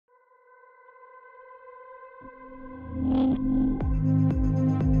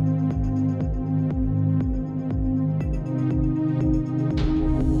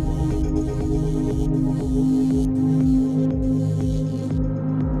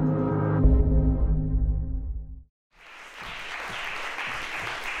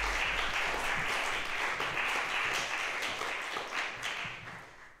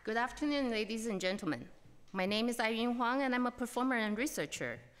Good afternoon, ladies and gentlemen. My name is Aiyun Huang, and I'm a performer and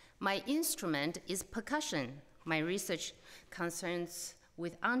researcher. My instrument is percussion. My research concerns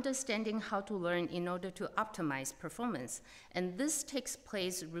with understanding how to learn in order to optimize performance. And this takes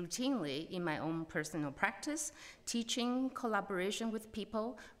place routinely in my own personal practice, teaching, collaboration with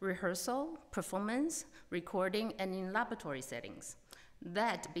people, rehearsal, performance, recording, and in laboratory settings.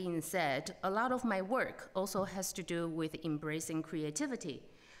 That being said, a lot of my work also has to do with embracing creativity.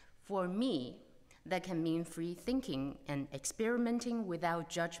 For me, that can mean free thinking and experimenting without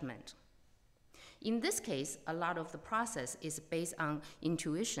judgment. In this case, a lot of the process is based on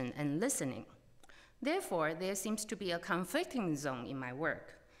intuition and listening. Therefore, there seems to be a conflicting zone in my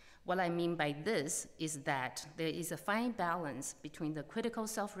work. What I mean by this is that there is a fine balance between the critical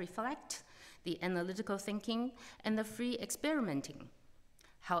self-reflect, the analytical thinking, and the free experimenting.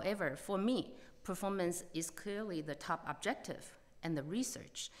 However, for me, performance is clearly the top objective, and the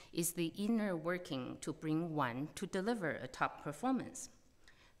research is the inner working to bring one to deliver a top performance.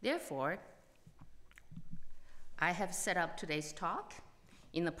 Therefore, I have set up today's talk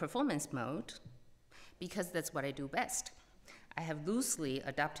in the performance mode because that's what I do best. I have loosely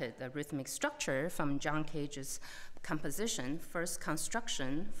adopted the rhythmic structure from John Cage's composition, First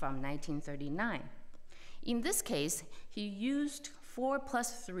Construction from 1939. In this case, he used 4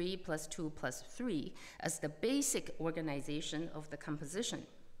 + 3 + 2 + 3 as the basic organization of the composition.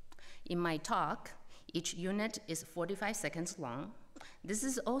 In my talk, each unit is 45 seconds long. This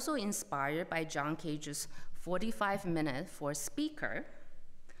is also inspired by John Cage's 45-minute for speaker.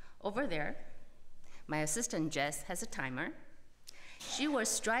 Over there, my assistant Jess has a timer. She will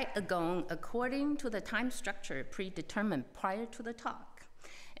strike a gong according to the time structure predetermined prior to the talk.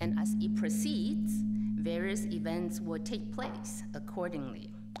 And as it proceeds, various events will take place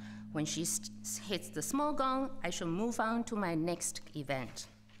accordingly. When she hits the small gong, I shall move on to my next event.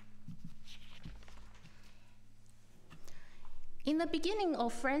 In the beginning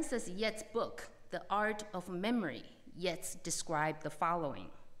of Francis Yett's book, The Art of Memory, Yeats described the following.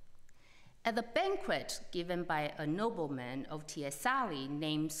 At the banquet given by a nobleman of Thessaly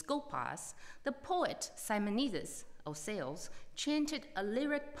named Scopas, the poet Simonides of Sales chanted a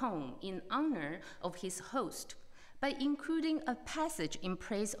lyric poem in honor of his host by including a passage in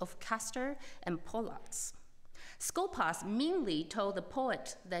praise of Castor and Pollux. Scopas meanly told the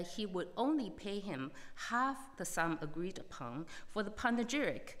poet that he would only pay him half the sum agreed upon for the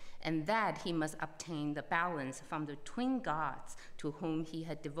panegyric, and that he must obtain the balance from the twin gods to whom he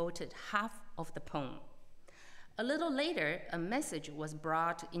had devoted half of the poem. A little later, a message was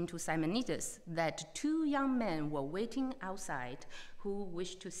brought into Simonides that 2 young men were waiting outside who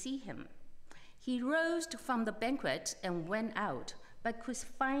wished to see him. He rose from the banquet and went out, but could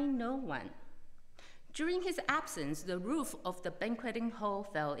find no one. During his absence, the roof of the banqueting hall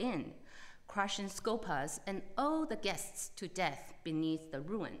fell in, crushing Scopas and all the guests to death beneath the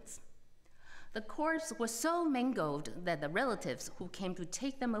ruins. The corpses were so mangled that the relatives who came to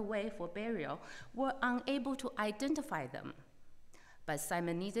take them away for burial were unable to identify them. But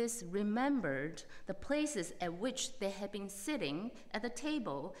Simonides remembered the places at which they had been sitting at the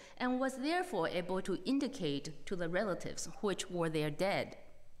table and was therefore able to indicate to the relatives which were their dead.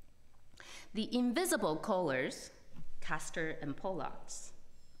 The invisible callers, Castor and Pollux,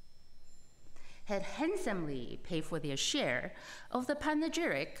 had handsomely paid for their share of the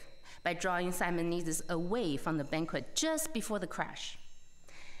panegyric by drawing Simonides away from the banquet just before the crash.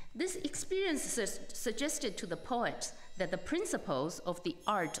 This experience suggested to the poet that the principles of the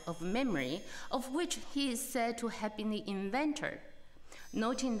art of memory, of which he is said to have been the inventor,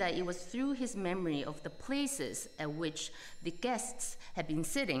 noting that it was through his memory of the places at which the guests had been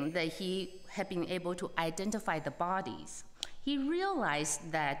sitting that he had been able to identify the bodies. He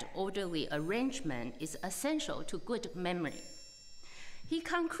realized that orderly arrangement is essential to good memory. He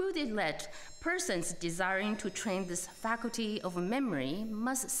concluded that persons desiring to train this faculty of memory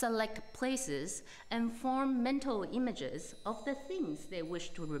must select places and form mental images of the things they wish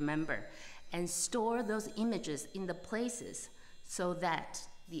to remember and store those images in the places so that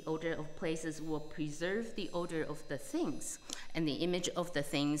the order of places will preserve the order of the things, and the image of the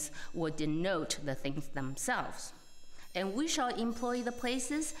things will denote the things themselves. And we shall employ the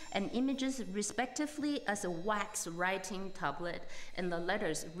places and images respectively as a wax writing tablet and the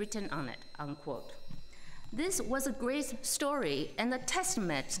letters written on it, unquote. This was a great story and a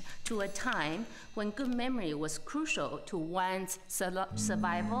testament to a time when good memory was crucial to one's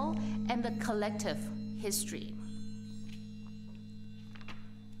survival and the collective history.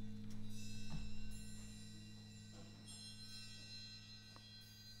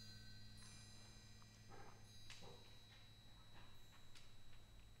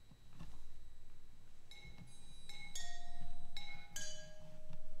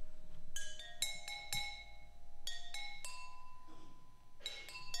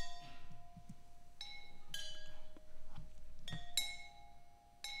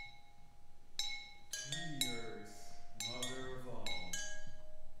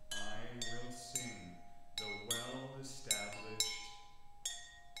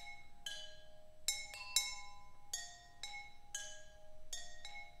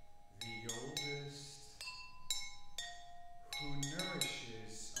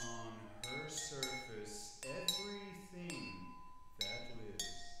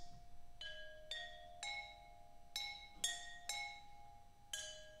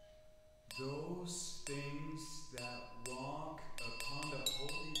 Those things that walk upon the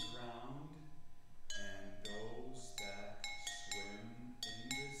holy ground, and those that swim in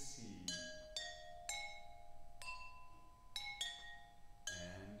the sea,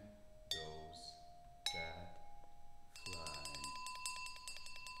 and those that fly.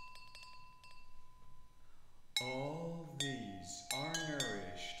 All these are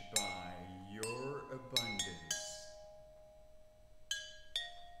nourished by your abundance.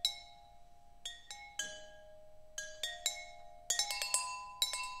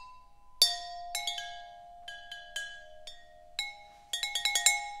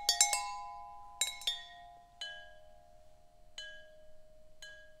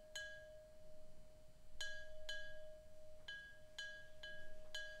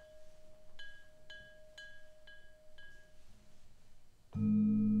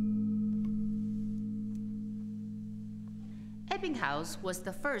 Ebbinghaus was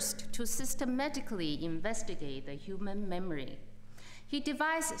the first to systematically investigate the human memory. He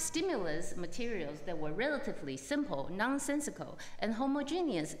devised stimulus materials that were relatively simple, nonsensical, and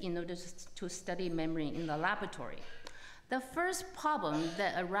homogeneous in order to study memory in the laboratory. The first problem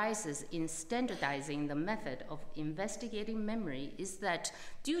that arises in standardizing the method of investigating memory is that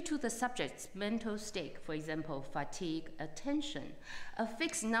due to the subject's mental state, for example, fatigue, attention, a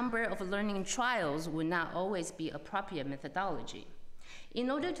fixed number of learning trials would not always be appropriate methodology.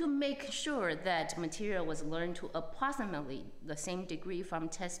 In order to make sure that material was learned to approximately the same degree from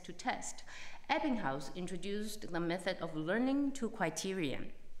test to test, Ebbinghaus introduced the method of learning to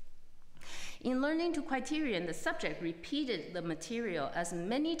criterion. In learning to criterion, the subject repeated the material as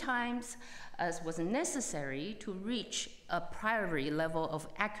many times as was necessary to reach a priori level of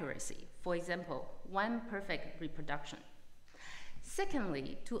accuracy, for example, one perfect reproduction.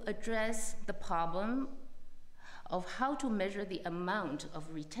 Secondly, to address the problem of how to measure the amount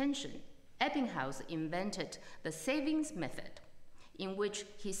of retention, Ebbinghaus invented the savings method, in which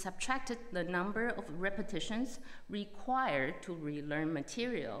he subtracted the number of repetitions required to relearn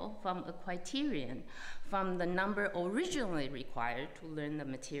material from a criterion from the number originally required to learn the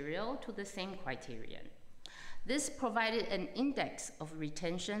material to the same criterion. This provided an index of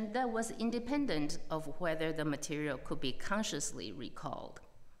retention that was independent of whether the material could be consciously recalled.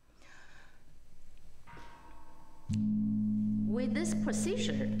 With this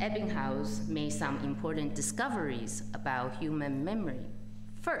procedure, Ebbinghaus made some important discoveries about human memory.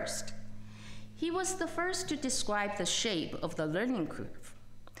 First, he was the first to describe the shape of the learning curve.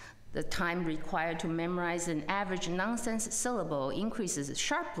 The time required to memorize an average nonsense syllable increases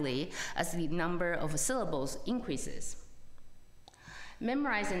sharply as the number of syllables increases.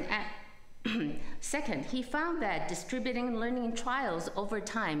 Second, he found that distributing learning trials over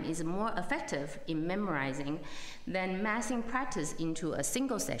time is more effective in memorizing than massing practice into a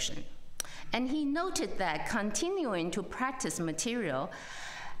single session. And he noted that continuing to practice material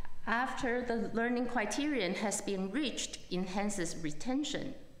after the learning criterion has been reached enhances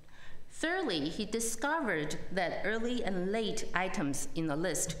retention. Thirdly, he discovered that early and late items in the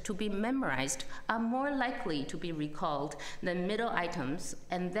list to be memorized are more likely to be recalled than middle items,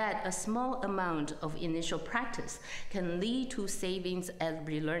 and that a small amount of initial practice can lead to savings and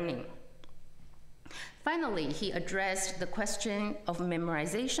relearning. Finally, he addressed the question of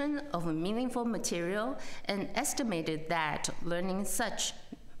memorization of meaningful material and estimated that learning such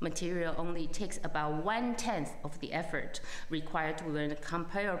material only takes about 1/10 of the effort required to learn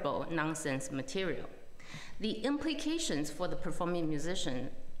comparable nonsense material. The implications for the performing musician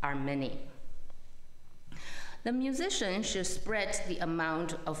are many. The musician should spread the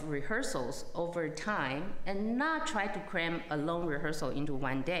amount of rehearsals over time and not try to cram a long rehearsal into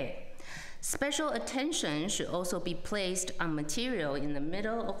one day. Special attention should also be placed on material in the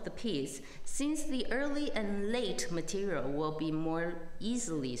middle of the piece, since the early and late material will be more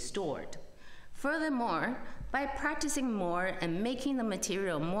easily stored. Furthermore, by practicing more and making the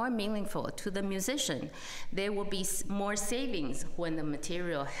material more meaningful to the musician, there will be more savings when the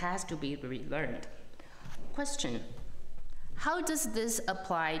material has to be relearned. Question: how does this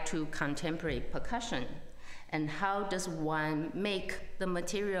apply to contemporary percussion? And how does one make the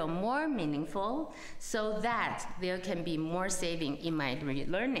material more meaningful so that there can be more saving in my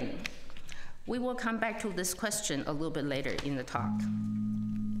relearning? We will come back to this question a little bit later in the talk.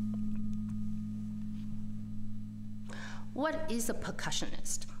 What is a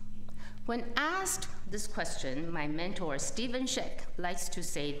percussionist? When asked this question, my mentor Stephen Scheck likes to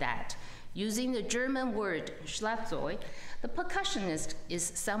say that, using the German word Schlagzeug, the percussionist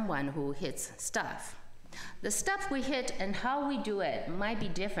is someone who hits stuff. The stuff we hit and how we do it might be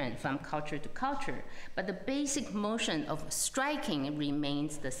different from culture to culture, but the basic motion of striking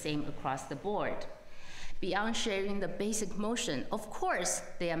remains the same across the board. Beyond sharing the basic motion, of course,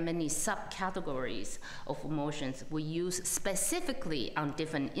 there are many subcategories of motions we use specifically on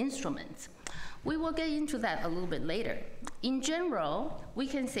different instruments. We will get into that a little bit later. In general, we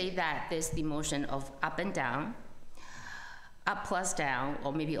can say that there's the motion of up and down, up plus down,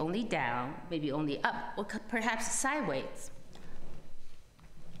 or maybe only down, maybe only up, or perhaps sideways,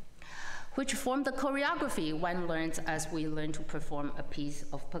 which form the choreography one learns as we learn to perform a piece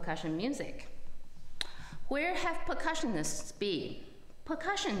of percussion music. Where have percussionists been?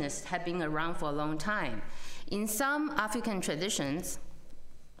 Percussionists have been around for a long time. In some African traditions,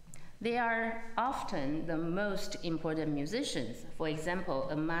 they are often the most important musicians. For example,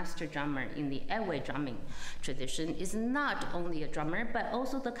 a master drummer in the Ewe drumming tradition is not only a drummer, but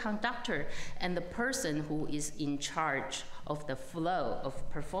also the conductor and the person who is in charge of the flow of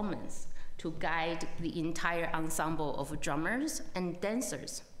performance to guide the entire ensemble of drummers and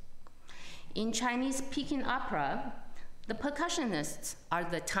dancers. In Chinese Peking opera, the percussionists are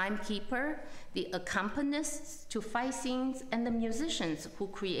the timekeeper, the accompanists to fight scenes, and the musicians who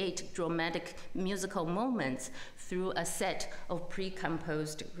create dramatic musical moments through a set of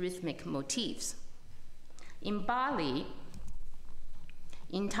pre-composed rhythmic motifs. In Bali,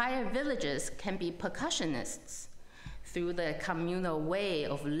 entire villages can be percussionists through the communal way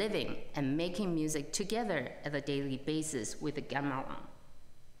of living and making music together at a daily basis with the gamelan.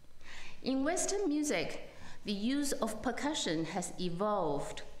 In Western music, the use of percussion has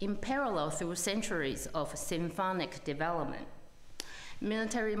evolved in parallel through centuries of symphonic development,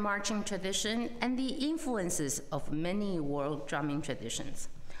 military marching tradition, and the influences of many world drumming traditions.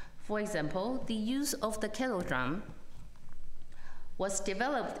 For example, the use of the kettle drum was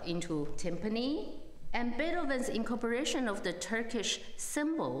developed into timpani, and Beethoven's incorporation of the Turkish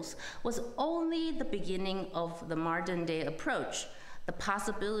cymbals was only the beginning of the modern-day approach, the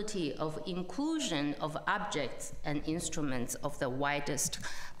possibility of inclusion of objects and instruments of the widest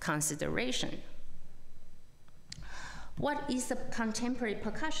consideration. What is a contemporary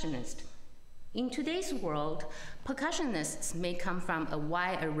percussionist? In today's world, percussionists may come from a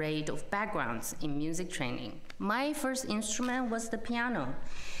wide array of backgrounds in music training. My first instrument was the piano.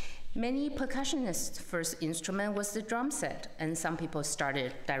 Many percussionists' first instrument was the drum set, and some people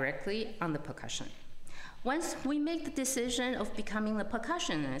started directly on the percussion. Once we make the decision of becoming a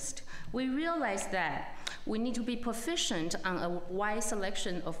percussionist, we realize that we need to be proficient on a wide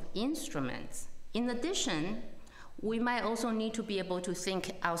selection of instruments. In addition, we might also need to be able to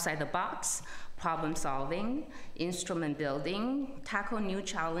think outside the box, problem solving, instrument building, tackle new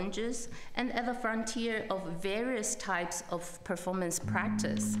challenges, and at the frontier of various types of performance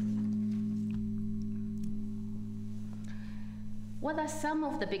practice. What are some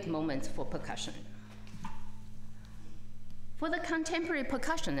of the big moments for percussion? For the contemporary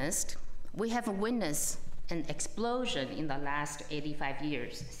percussionist, we have witnessed an explosion in the last 85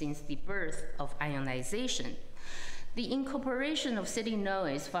 years since the birth of ionization. The incorporation of city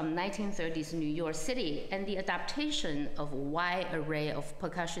noise from 1930s New York City and the adaptation of a wide array of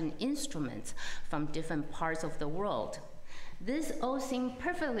percussion instruments from different parts of the world. This all seemed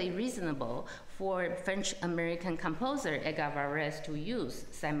perfectly reasonable for French-American composer Edgar Varese to use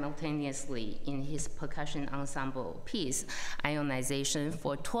simultaneously in his percussion ensemble piece, Ionization,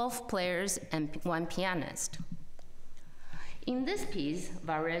 for 12 players and 1 pianist. In this piece,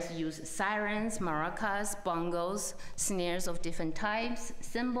 Wirth used sirens, maracas, bongos, snares of different types,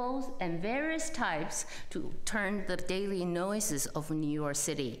 cymbals, and various types to turn the daily noises of New York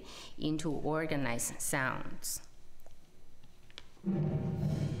City into organized sounds.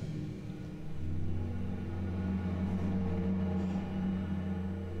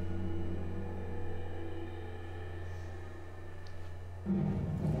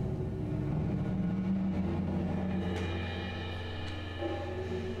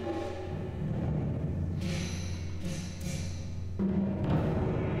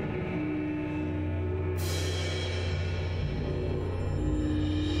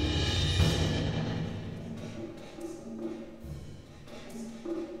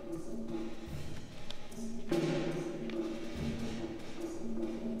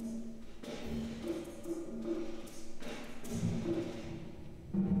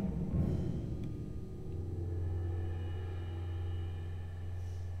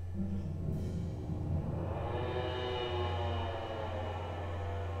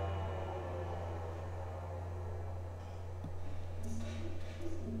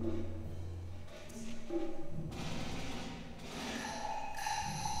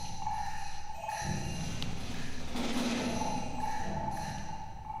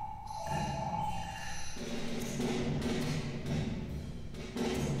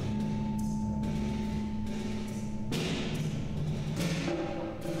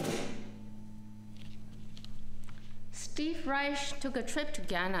 Steve Reich took a trip to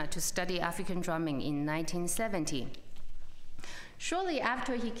Ghana to study African drumming in 1970. Shortly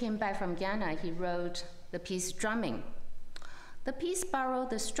after he came back from Ghana, he wrote the piece Drumming. The piece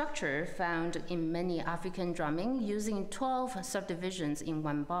borrowed the structure found in many African drumming, using 12 subdivisions in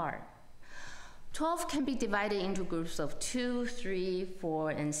one bar. 12 can be divided into groups of 2, 3, 4,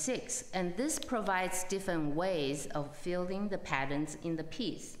 and 6, and this provides different ways of feeling the patterns in the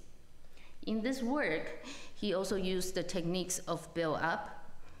piece. In this work, he also used the techniques of build-up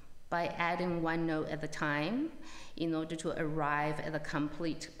by adding one note at a time in order to arrive at a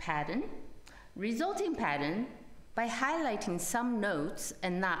complete pattern, resulting pattern by highlighting some notes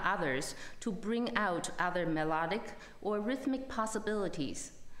and not others to bring out other melodic or rhythmic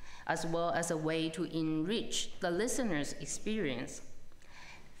possibilities, as well as a way to enrich the listener's experience.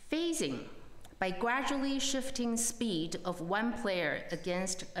 Phasing, by gradually shifting speed of one player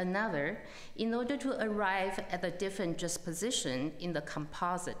against another in order to arrive at a different juxtaposition in the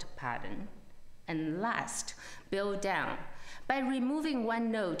composite pattern. And last, build down, by removing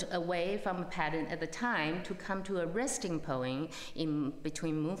one note away from a pattern at a time to come to a resting point in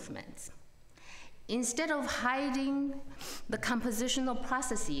between movements. Instead of hiding the compositional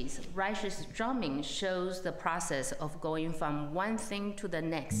processes, Reich's drumming shows the process of going from one thing to the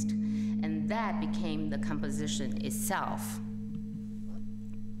next, and that became the composition itself.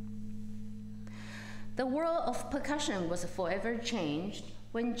 The world of percussion was forever changed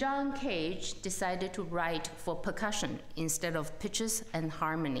when John Cage decided to write for percussion instead of pitches and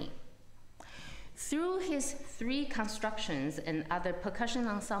harmony. Through his 3 constructions and other percussion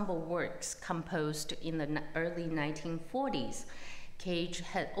ensemble works composed in the early 1940s, Cage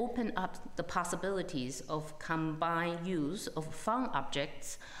had opened up the possibilities of combined use of found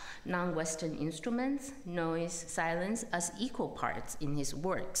objects, non-Western instruments, noise, silence as equal parts in his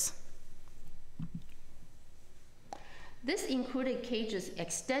works. This included Cage's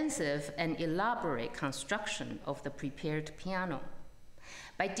extensive and elaborate construction of the prepared piano.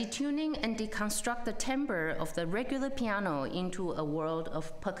 By detuning and deconstruct the timbre of the regular piano into a world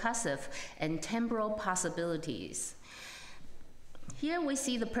of percussive and timbral possibilities. Here we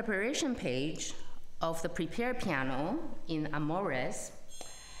see the preparation page of the prepared piano in Amores.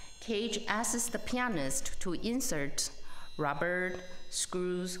 Cage asks the pianist to insert rubber,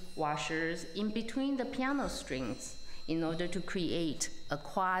 screws, washers in between the piano strings in order to create a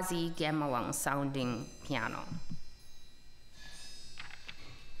quasi-gamelan sounding piano.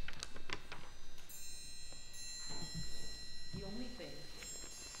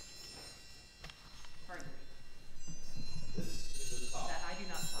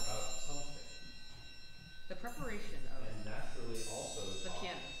 Preparation of and naturally also the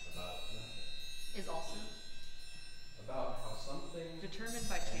pianist about nothing is also about how something determined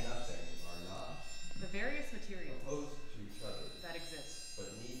by chance and nothing are not the various materials opposed to each other that exist but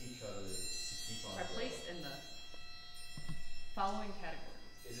need each other to keep on are placed in the following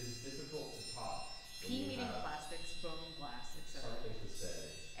categories. It is difficult to talk. P meaning plastics, bone, glass, etc. Something to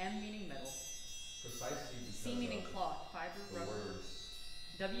say. M meaning metal. Precisely because C meaning cloth, fiber, rubber.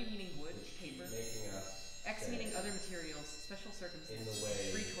 Words W meaning wood, paper. Making us X meaning other materials, special circumstances,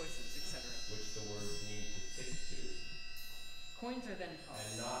 free choices, etc. Which the words need to stick to. Coins are then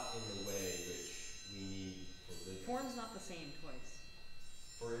tossed. And not in the way which we need for living. Form's not the same twice.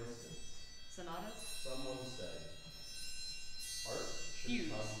 For instance, sonatas? Someone said, art should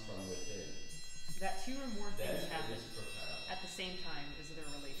come from within. That two or more things happen is profound. At the same time is their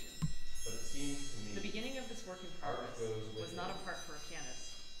relation. But it seems to me the beginning of this work in progress was not a part for a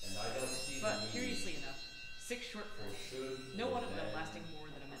pianist. And I don't see but curiously enough, 6 short forms, no one of them lasting more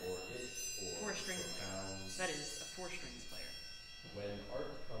than a minute. For a string player, that is, a 4-strings player. When art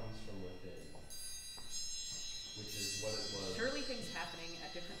comes from within, which is what it was. Surely things happening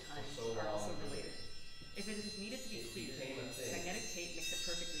at different times are also related. If it is needed to be clear, magnetic tape makes it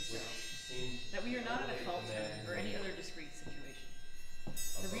perfectly so. That we are not in a fault zone or any other discrete situation.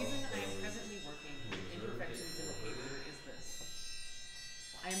 The reason I am presently working with imperfections in the paper is this.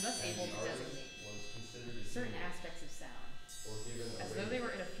 I am thus able to designate certain aspects of sound as though they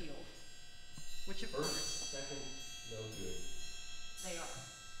were in a field, which of course, second, no good. They are.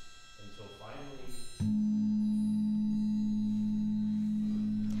 Until finally.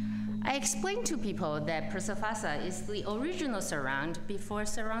 I explained to people that Persefasa is the original surround before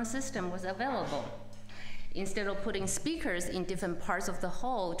surround system was available. Instead of putting speakers in different parts of the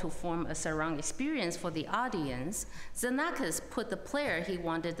hall to form a surround experience for the audience, Xenakis put the player he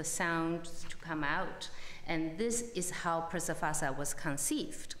wanted the sound to come out, and this is how Persefasa was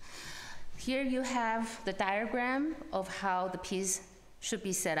conceived. Here you have the diagram of how the piece should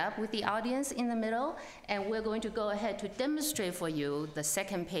be set up with the audience in the middle, and we're going to go ahead to demonstrate for you the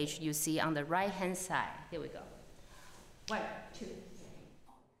second page you see on the right-hand side. Here we go. 1, 2.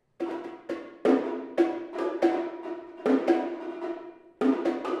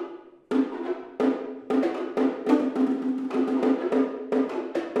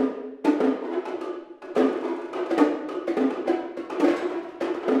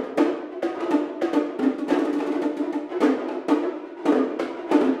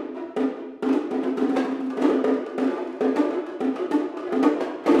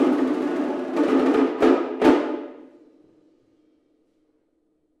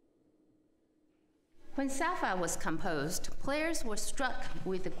 When Sappha was composed, players were struck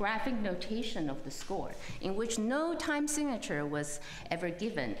with the graphic notation of the score, in which no time signature was ever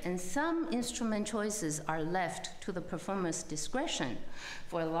given, and some instrument choices are left to the performer's discretion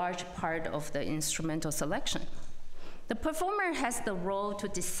for a large part of the instrumental selection. The performer has the role to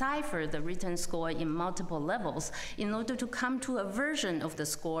decipher the written score in multiple levels in order to come to a version of the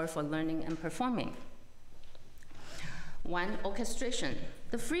score for learning and performing. 1, orchestration.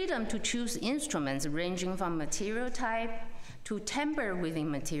 The freedom to choose instruments ranging from material type to timbre within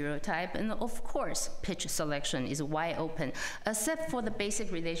material type, and of course, pitch selection is wide open, except for the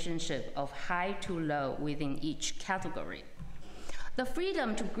basic relationship of high to low within each category. The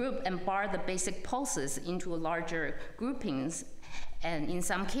freedom to group and bar the basic pulses into larger groupings, and in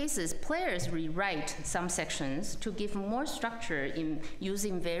some cases, players rewrite some sections to give more structure in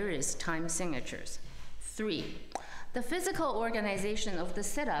using various time signatures. 3, the physical organization of the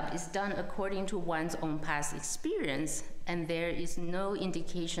setup is done according to one's own past experience, and there is no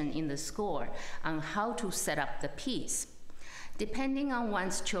indication in the score on how to set up the piece. Depending on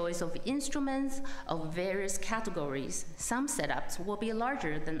one's choice of instruments of various categories, some setups will be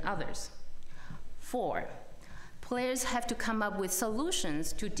larger than others. 4, players have to come up with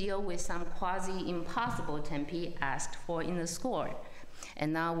solutions to deal with some quasi-impossible tempi asked for in the score.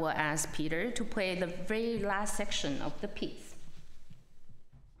 And now we'll ask Peter to play the very last section of the piece.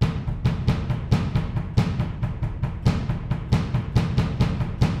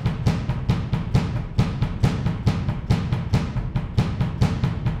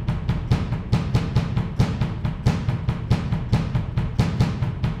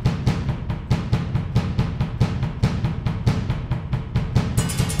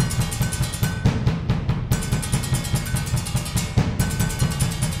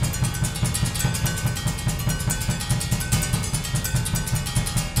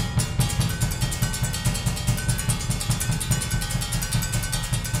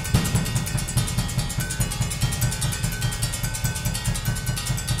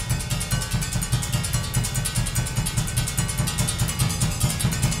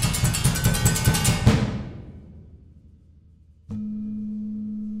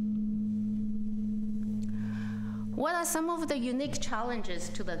 What are some of the unique challenges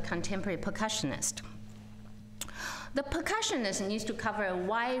to the contemporary percussionist? The percussionist needs to cover a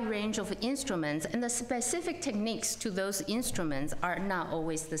wide range of instruments, and the specific techniques to those instruments are not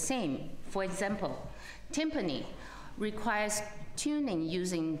always the same. For example, timpani requires tuning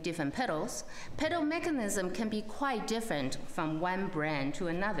using different pedals, pedal mechanism can be quite different from one brand to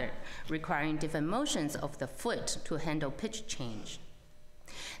another, requiring different motions of the foot to handle pitch change.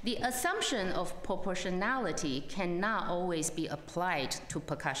 The assumption of proportionality cannot always be applied to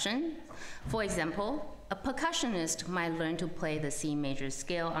percussion. For example, a percussionist might learn to play the C major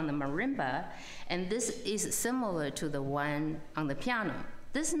scale on the marimba, and this is similar to the one on the piano.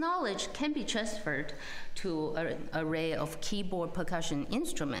 This knowledge can be transferred to an array of keyboard percussion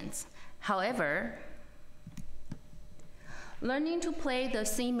instruments. However, learning to play the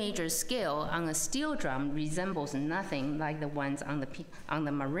C major scale on a steel drum resembles nothing like the ones on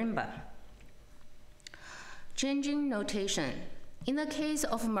the marimba. Changing notation. In the case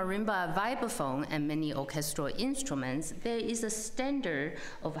of marimba vibraphone and many orchestral instruments, there is a standard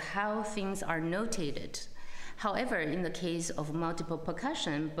of how things are notated. However, in the case of multiple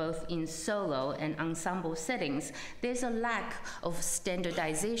percussion, both in solo and ensemble settings, there's a lack of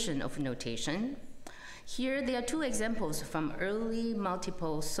standardization of notation. Here, there are two examples from early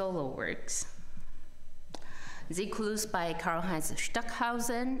multiple solo works. Ziklus by Karl-Heinz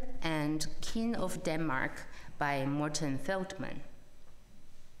Stockhausen and King of Denmark by Morten Feldman.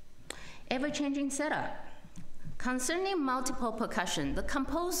 Ever-changing setup. Concerning multiple percussion, the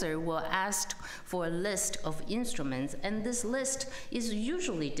composer will ask for a list of instruments, and this list is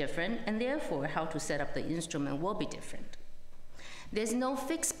usually different, and therefore how to set up the instrument will be different. There's no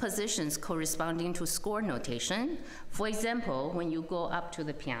fixed positions corresponding to score notation. For example, when you go up to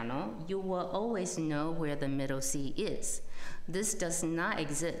the piano, you will always know where the middle C is. This does not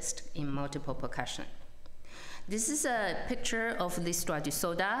exist in multiple percussion. This is a picture of L'Histoire du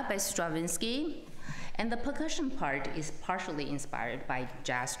Soldat by Stravinsky, and the percussion part is partially inspired by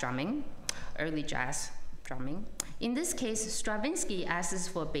jazz drumming, early jazz drumming. In this case, Stravinsky asks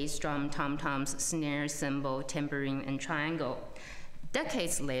for bass drum, tom-toms, snare, cymbal, tambourine, and triangle.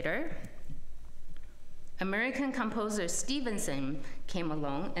 Decades later, American composer Stevenson came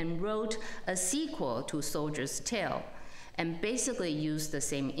along and wrote a sequel to Soldier's Tale and basically used the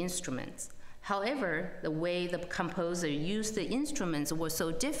same instruments. However, the way the composer used the instruments was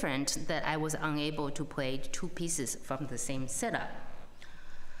so different that I was unable to play two pieces from the same setup.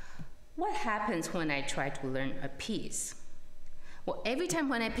 What happens when I try to learn a piece? Well, every time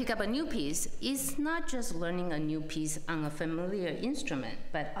when I pick up a new piece, it's not just learning a new piece on a familiar instrument,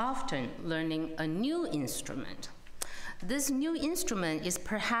 but often learning a new instrument. This new instrument is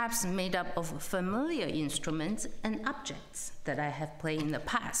perhaps made up of familiar instruments and objects that I have played in the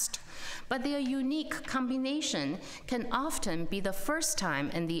past, but their unique combination can often be the first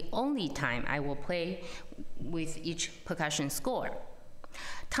time and the only time I will play with each percussion score.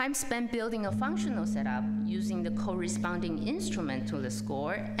 Time spent building a functional setup, using the corresponding instrument to the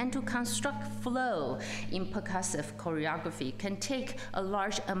score, and to construct flow in percussive choreography can take a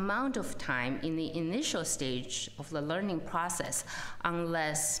large amount of time in the initial stage of the learning process,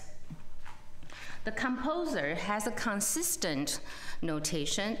 unless the composer has a consistent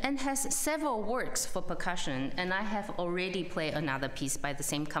notation and has several works for percussion, and I have already played another piece by the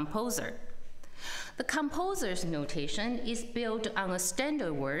same composer. The composer's notation is built on a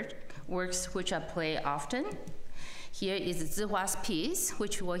standard works which I play often. Here is Zihua's piece,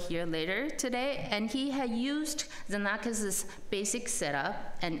 which we'll hear later today, and he had used Xenakis' basic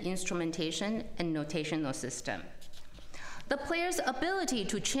setup and instrumentation and notational system. The player's ability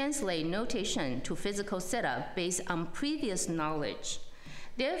to translate notation to physical setup based on previous knowledge.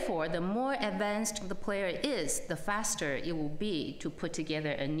 Therefore, the more advanced the player is, the faster it will be to put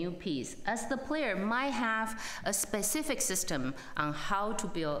together a new piece, as the player might have a specific system on how to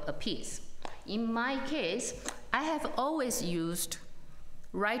build a piece. In my case, I have always used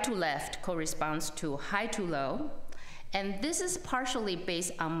right to left corresponds to high to low, and this is partially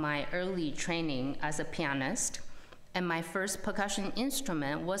based on my early training as a pianist, and my first percussion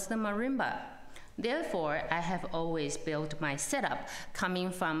instrument was the marimba. Therefore, I have always built my setup coming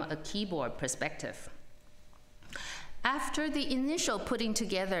from a keyboard perspective. After the initial putting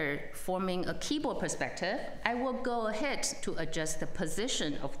together, forming a keyboard perspective, I will go ahead to adjust the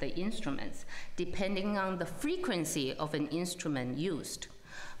position of the instruments, depending on the frequency of an instrument used.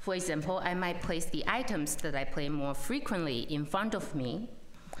 For example, I might place the items that I play more frequently in front of me,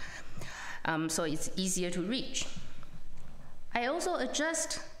 so it's easier to reach. I also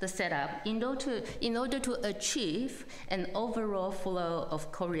adjust the setup in order to achieve an overall flow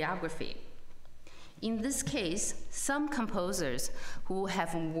of choreography. In this case, some composers who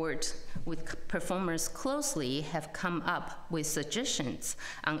have worked with performers closely have come up with suggestions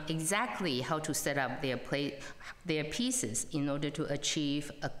on exactly how to set up their pieces in order to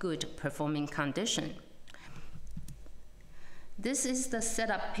achieve a good performing condition. This is the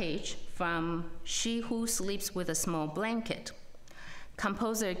setup page from She Who Sleeps with a Small Blanket.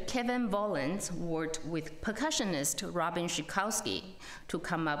 Composer Kevin Volans worked with percussionist Robin Schikowski to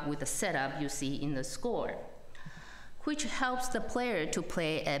come up with the setup you see in the score, which helps the player to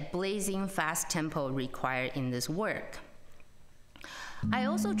play at blazing fast tempo required in this work. I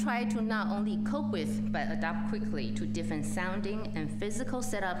also try to not only cope with, but adapt quickly to different sounding and physical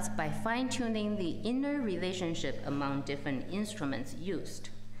setups by fine-tuning the inner relationship among different instruments used.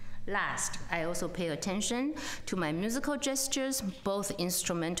 Last, I also pay attention to my musical gestures, both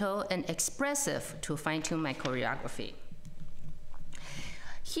instrumental and expressive, to fine-tune my choreography.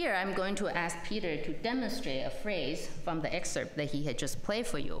 Here, I'm going to ask Peter to demonstrate a phrase from the excerpt that he had just played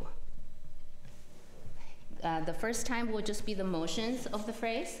for you. The first time will just be the motions of the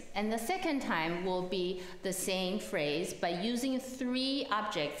phrase, and the second time will be the same phrase by using 3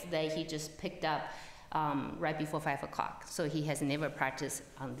 objects that he just picked up right before 5 o'clock. So he has never practiced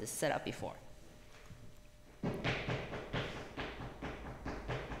on this setup before.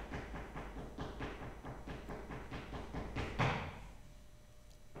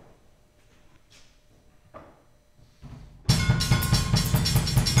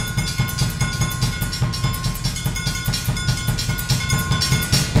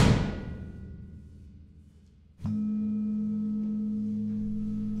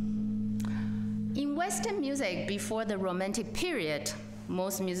 Western music before the Romantic period,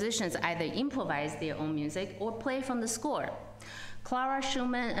 most musicians either improvise their own music or play from the score. Clara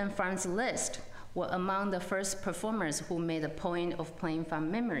Schumann and Franz Liszt were among the first performers who made a point of playing from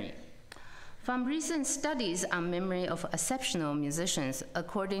memory. From recent studies on memory of exceptional musicians,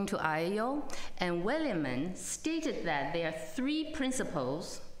 according to Aiyun and Williamson, stated that there are 3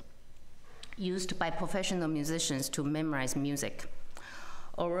 principles used by professional musicians to memorize music.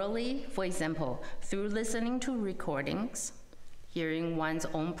 Orally, for example, through listening to recordings, hearing one's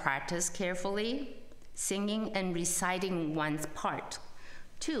own practice carefully, singing and reciting one's part.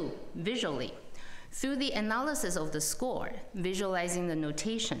 2, visually, through the analysis of the score, visualizing the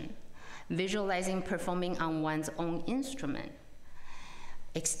notation, visualizing performing on one's own instrument,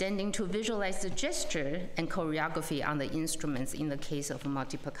 extending to visualize the gesture and choreography on the instruments in the case of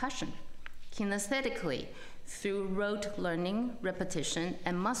multi-percussion. Kinesthetically, through rote learning, repetition,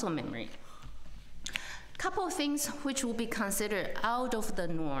 and muscle memory. Couple of things which will be considered out of the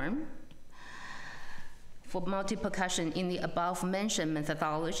norm for multi-percussion in the above-mentioned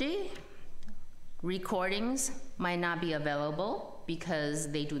methodology. Recordings might not be available because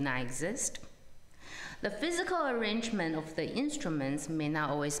they do not exist. The physical arrangement of the instruments may not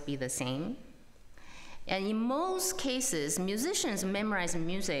always be the same. And in most cases, musicians memorize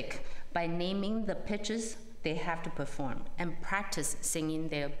music by naming the pitches they have to perform and practice singing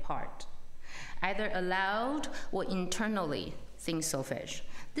their part, either aloud or internally, think solfège.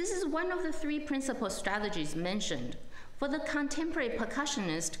 This is one of the 3 principal strategies mentioned. For the contemporary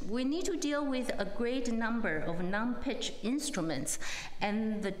percussionist, we need to deal with a great number of non-pitch instruments,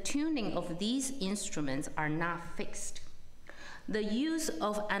 and the tuning of these instruments are not fixed. The use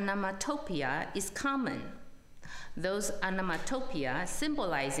of onomatopoeia is common. Those onomatopoeia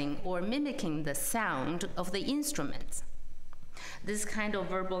symbolizing or mimicking the sound of the instruments. This kind of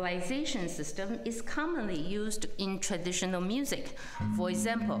verbalization system is commonly used in traditional music, for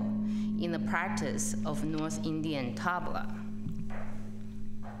example, in the practice of North Indian tabla.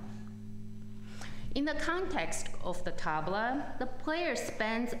 In the context of the tabla, the player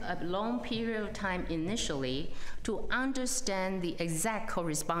spends a long period of time initially to understand the exact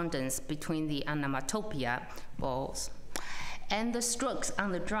correspondence between the onomatopoeia balls and the strokes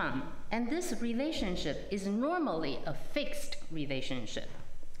on the drum, and this relationship is normally a fixed relationship.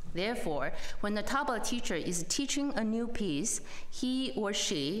 Therefore, when the tabla teacher is teaching a new piece, he or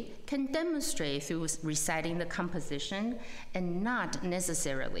she can demonstrate through reciting the composition and not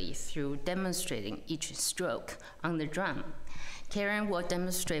necessarily through demonstrating each stroke on the drum. Karen will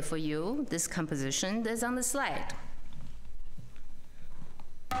demonstrate for you this composition that's on the slide.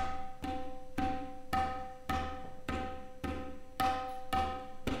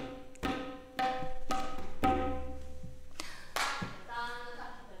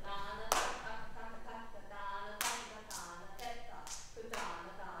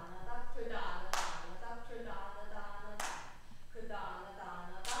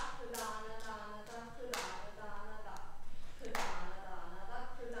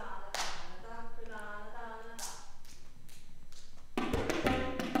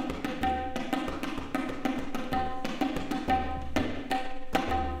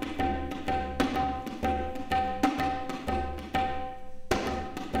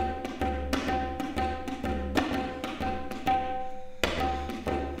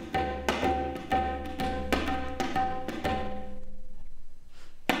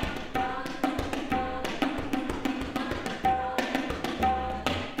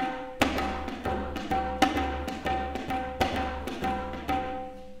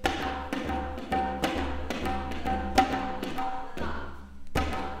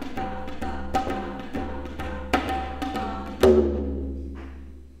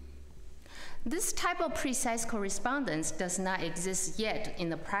 This type of precise correspondence does not exist yet in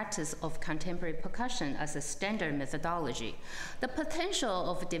the practice of contemporary percussion as a standard methodology. The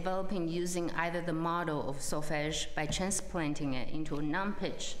potential of developing using either the model of solfège by transplanting it into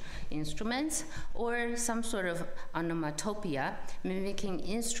non-pitch instruments or some sort of onomatopoeia mimicking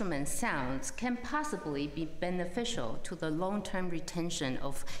instrument sounds can possibly be beneficial to the long-term retention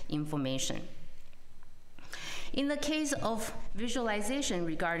of information. In the case of visualization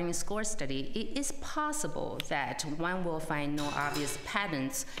regarding score study, it is possible that one will find no obvious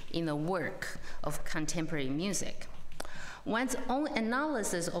patterns in the work of contemporary music. One's own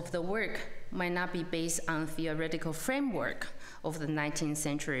analysis of the work might not be based on theoretical framework of the 19th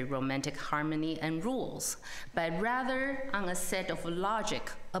century romantic harmony and rules, but rather on a set of logic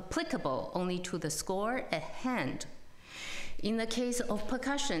applicable only to the score at hand. In the case of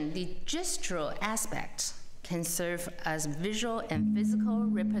percussion, the gestural aspect can serve as visual and physical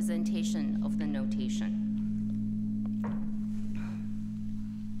representation of the notation.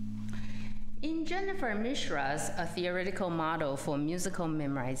 In Jennifer Mishra's A Theoretical Model for Musical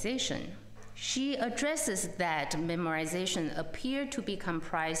Memorization, she addresses that memorization appeared to be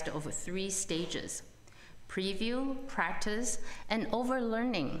comprised of 3 stages: preview, practice, and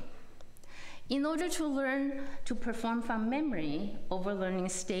overlearning. In order to learn to perform from memory, overlearning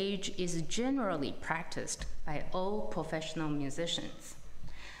stage is generally practiced by all professional musicians.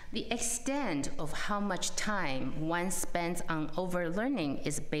 The extent of how much time one spends on overlearning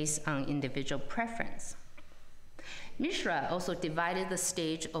is based on individual preference. Mishra also divided the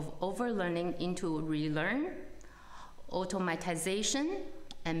stage of overlearning into relearn, automatization,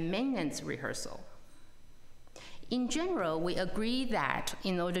 and maintenance rehearsal. In general, we agree that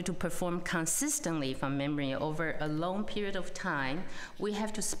in order to perform consistently from memory over a long period of time, we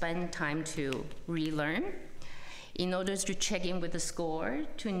have to spend time to relearn, in order to check in with the score,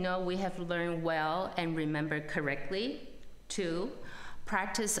 to know we have learned well and remember correctly. 2,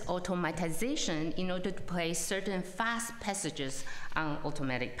 practice automatization in order to play certain fast passages on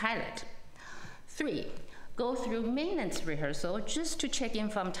automatic pilot. 3, go through maintenance rehearsal just to check in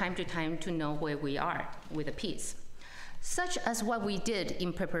from time to time to know where we are with a piece, such as what we did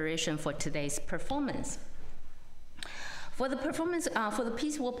in preparation for today's performance. For the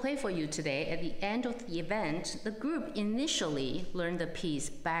piece we'll play for you today, at the end of the event, the group initially learned the piece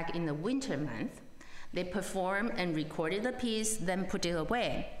back in the winter month. They performed and recorded the piece, then put it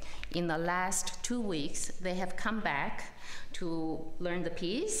away. In the last 2 weeks, they have come back to learn the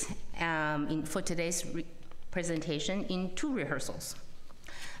piece for today's presentation in 2 rehearsals.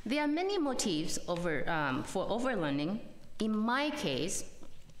 There are many motifs for overlearning. In my case,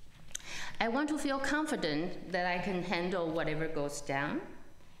 I want to feel confident that I can handle whatever goes down.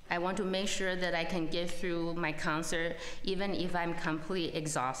 I want to make sure that I can get through my concert even if I'm completely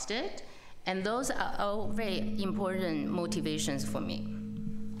exhausted. And those are all very important motivations for me.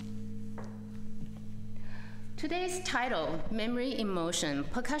 Today's title, Memory in Motion,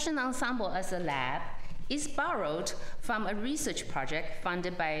 Percussion Ensemble as a Lab, is borrowed from a research project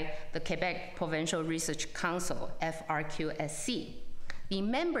funded by the Quebec Provincial Research Council, FRQSC. The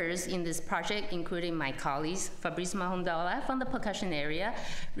members in this project, including my colleagues, Fabrice Mahondola from the percussion area,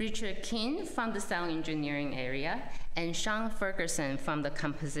 Richard King from the sound engineering area, and Sean Ferguson from the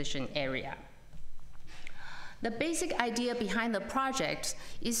composition area. The basic idea behind the project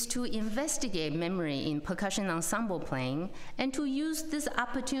is to investigate memory in percussion ensemble playing and to use this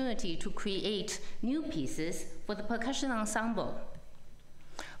opportunity to create new pieces for the percussion ensemble.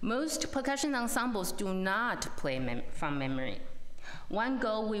 Most percussion ensembles do not play from memory. One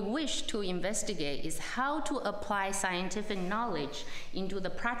goal we wish to investigate is how to apply scientific knowledge into the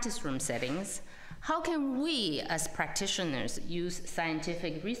practice room settings. How can we, as practitioners, use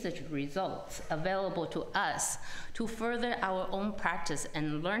scientific research results available to us to further our own practice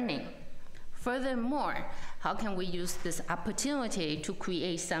and learning? Furthermore, how can we use this opportunity to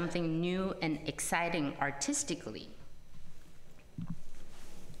create something new and exciting artistically?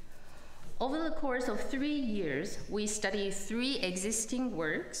 Over the course of 3 years, we studied 3 existing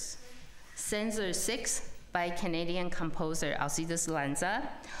works: Censer 6 by Canadian composer Alcides Lanza,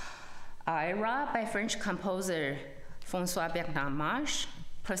 Aira by French composer François Bernard Marche,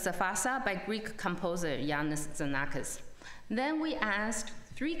 Persephassa by Greek composer Yannis Xenakis. Then we asked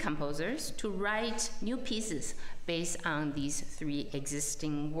 3 composers to write new pieces based on these 3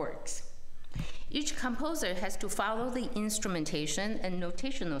 existing works. Each composer has to follow the instrumentation and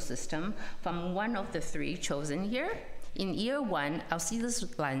notational system from one of the 3 chosen here. In year 1,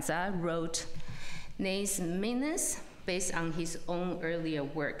 Alcides Lanza wrote Nes Minas, based on his own earlier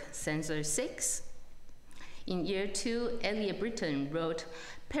work, Censer 6. In year 2, Elliot Britton wrote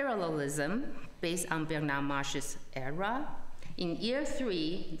Parallelism, based on Bernard Marsh's era. In year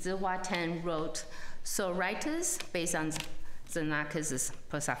 3, Zihua Tan wrote Sorites, based on Xenakis'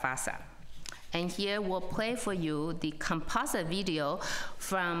 Persafasa. And here we'll play for you the composite video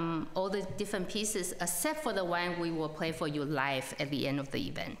from all the different pieces, except for the one we will play for you live at the end of the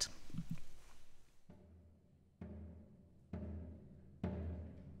event.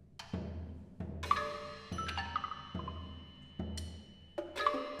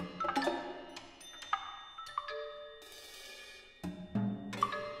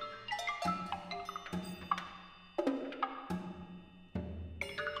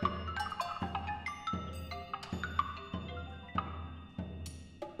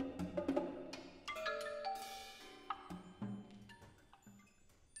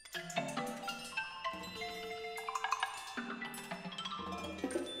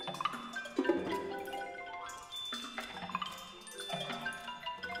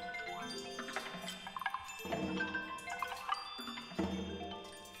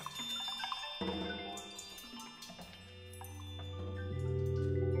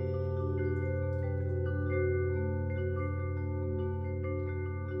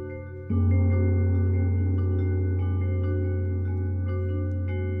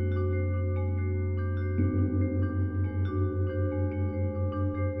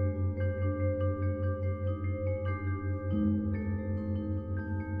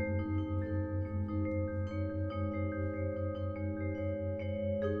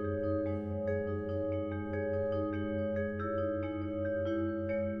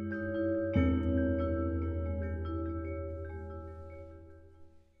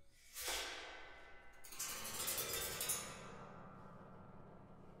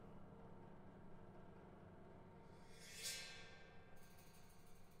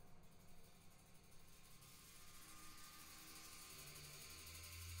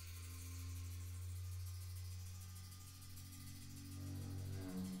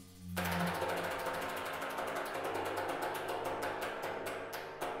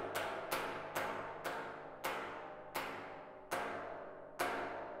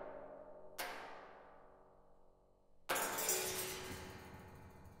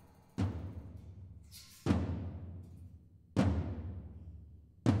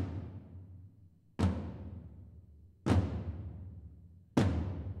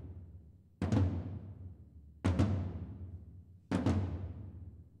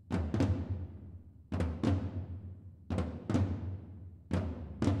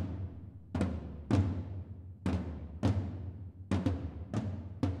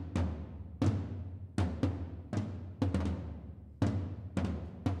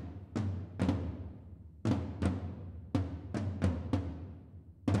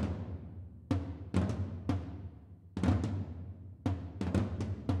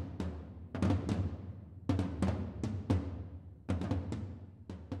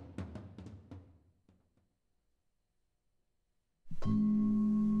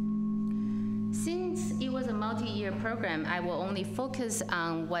 Since it was a multi-year program, I will only focus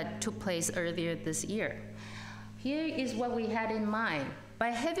on what took place earlier this year. Here is what we had in mind. By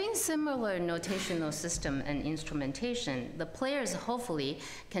having similar notational system and instrumentation, the players hopefully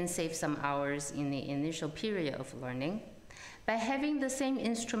can save some hours in the initial period of learning. By having the same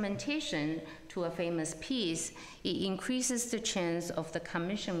instrumentation to a famous piece, it increases the chance of the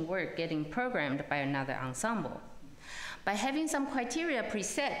commission work getting programmed by another ensemble. By having some criteria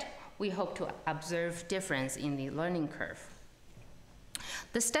preset, we hope to observe difference in the learning curve.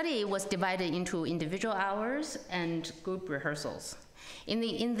 The study was divided into individual hours and group rehearsals. In the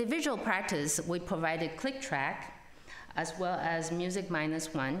individual practice, we provided click track, as well as music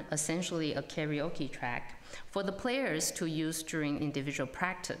 -1, essentially a karaoke track, for the players to use during individual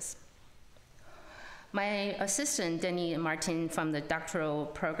practice. My assistant, Denny Martin, from the doctoral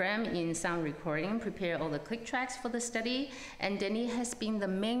program in sound recording, prepared all the click tracks for the study, and Denny has been the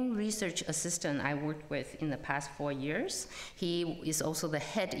main research assistant I worked with in the past 4 years. He is also the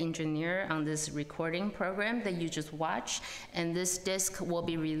head engineer on this recording program that you just watched, and this disc will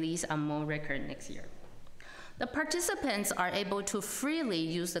be released on Mo Record next year. The participants are able to freely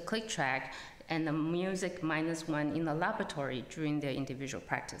use the click track and the music -1 in the laboratory during their individual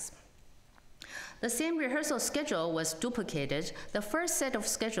practice. The same rehearsal schedule was duplicated. The first set of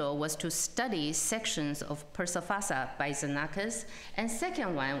schedule was to study sections of Persafasa by Xenakis, and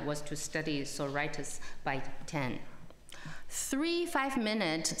second one was to study Sorites by Tan. 3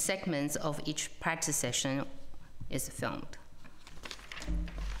 5-minute segments of each practice session is filmed.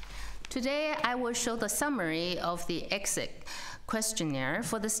 Today, I will show the summary of the exit questionnaire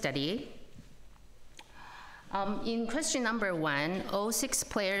for the study. In question number 1, all 6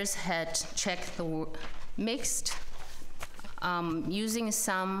 players had checked the mixed using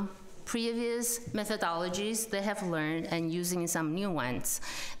some previous methodologies they have learned and using some new ones.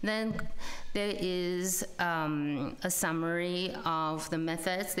 Then there is a summary of the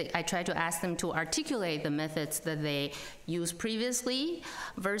methods. I try to ask them to articulate the methods that they used previously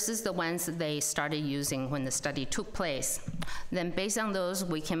versus the ones that they started using when the study took place. Then based on those,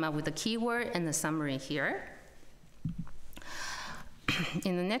 we came up with the keyword and the summary here.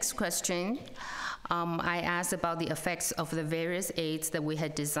 In the next question, I asked about the effects of the various aids that we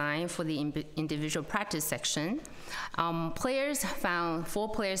had designed for the individual practice section. 4 players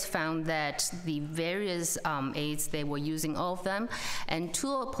found that the various aids, they were using all of them, and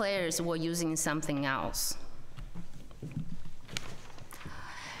 2 players were using something else.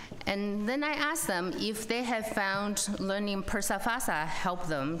 And then I asked them if they had found learning Persafasa help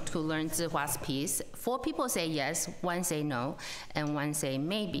them to learn Zihua's piece. 4 people say yes, 1 say no, and 1 say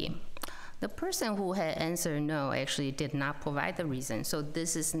maybe. The person who had answered no actually did not provide the reason, so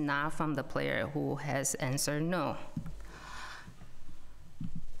this is not from the player who has answered no.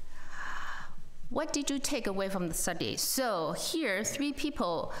 What did you take away from the study? So here, 3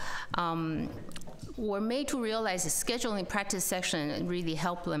 people were made to realize the scheduling practice section really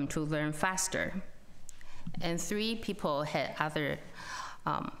helped them to learn faster. And 3 people had other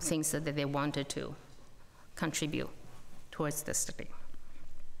things that they wanted to contribute towards the study.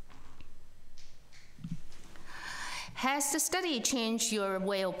 Has the study changed your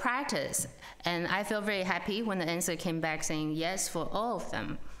way of practice? And I feel very happy when the answer came back saying yes for all of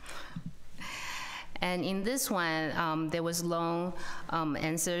them. And in this one, there was long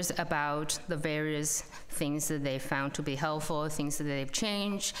answers about the various things that they found to be helpful, things that they've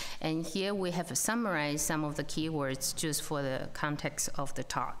changed. And here we have summarized some of the keywords just for the context of the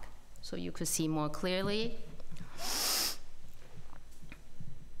talk, so you could see more clearly.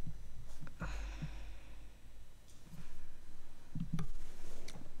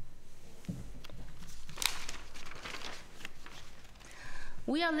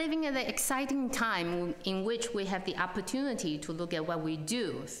 We are living in an exciting time in which we have the opportunity to look at what we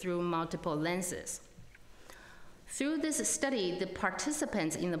do through multiple lenses. Through this study, the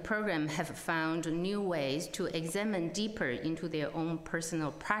participants in the program have found new ways to examine deeper into their own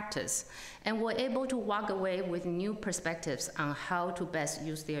personal practice and were able to walk away with new perspectives on how to best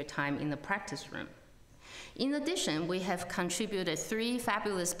use their time in the practice room. In addition, we have contributed 3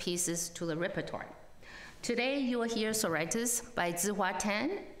 fabulous pieces to the repertoire. Today, you will hear Sorites by Zihua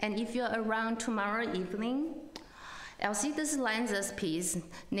Tan, and if you're around tomorrow evening, Alcides Lanza's piece,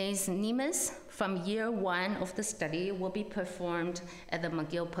 Nes Nimes, from year 1 of the study, will be performed at the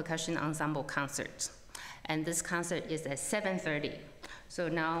McGill Percussion Ensemble concert. And this concert is at 7:30. So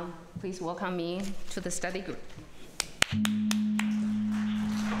now, please welcome me to the study group.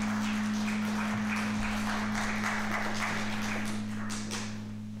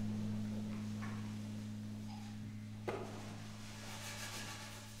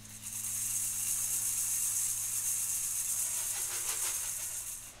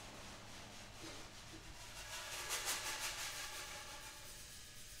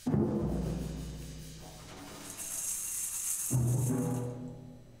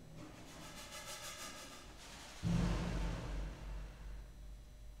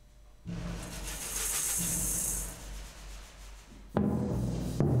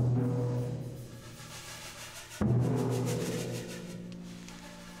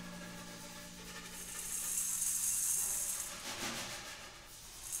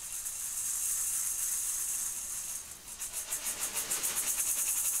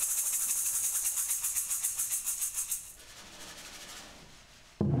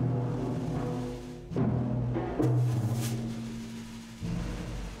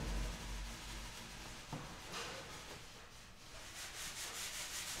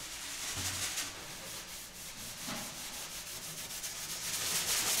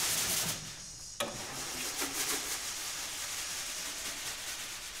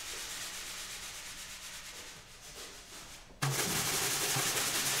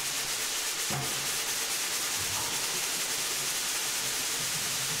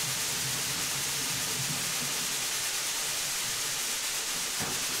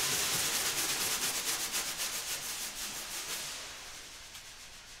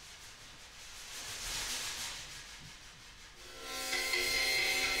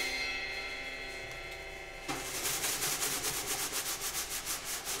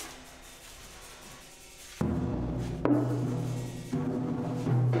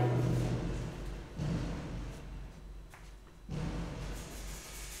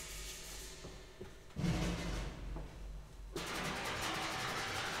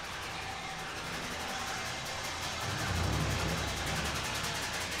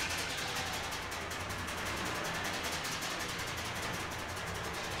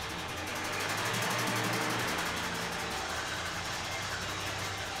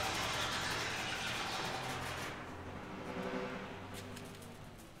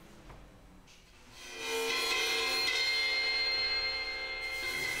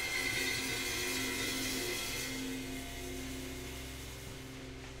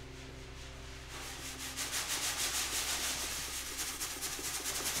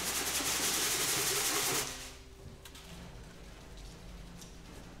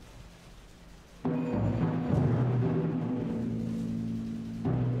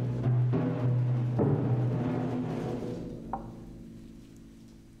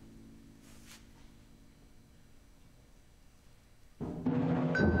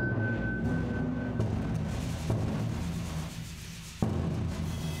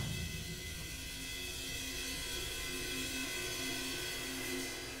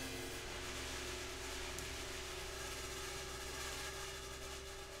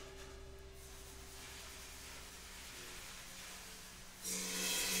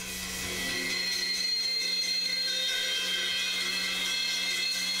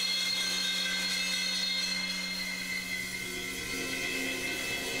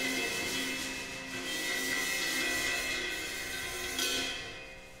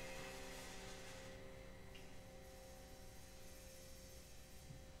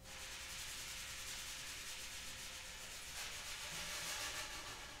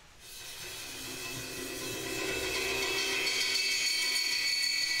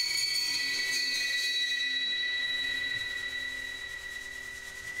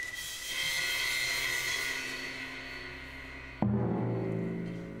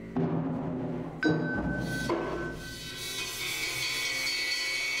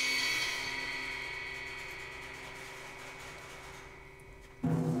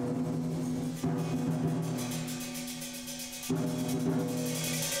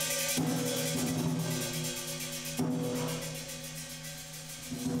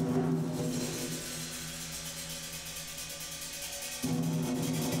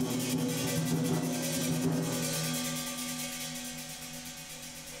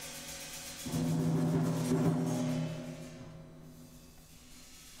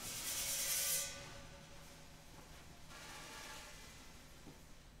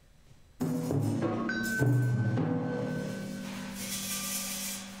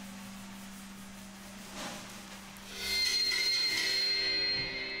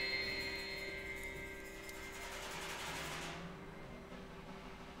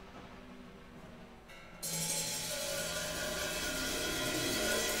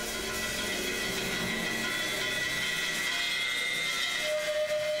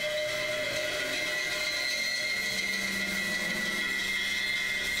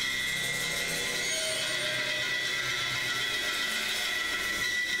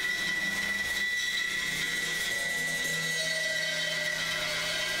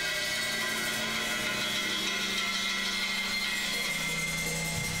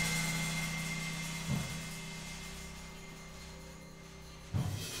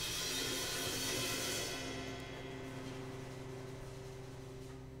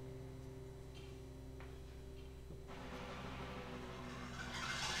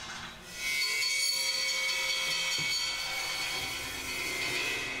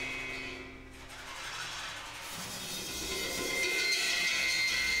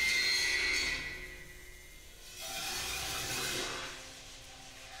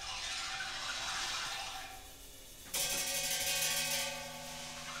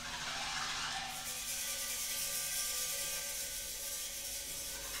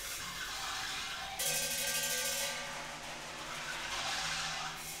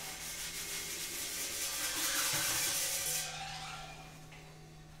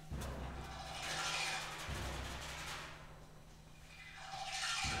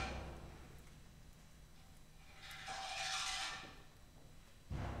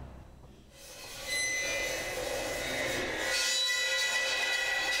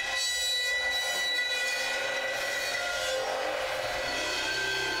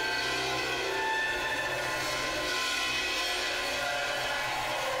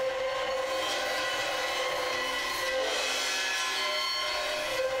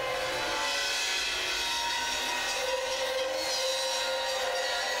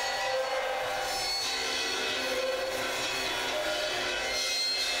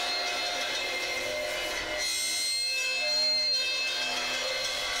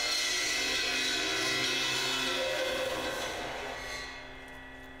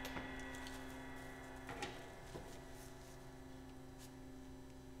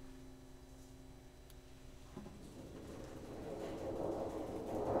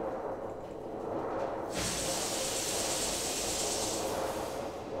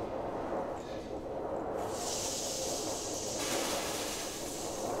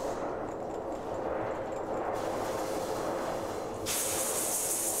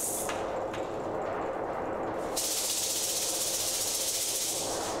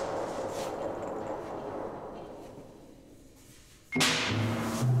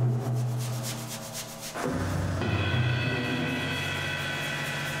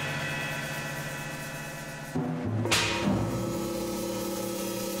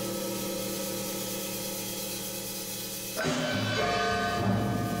 Thank you.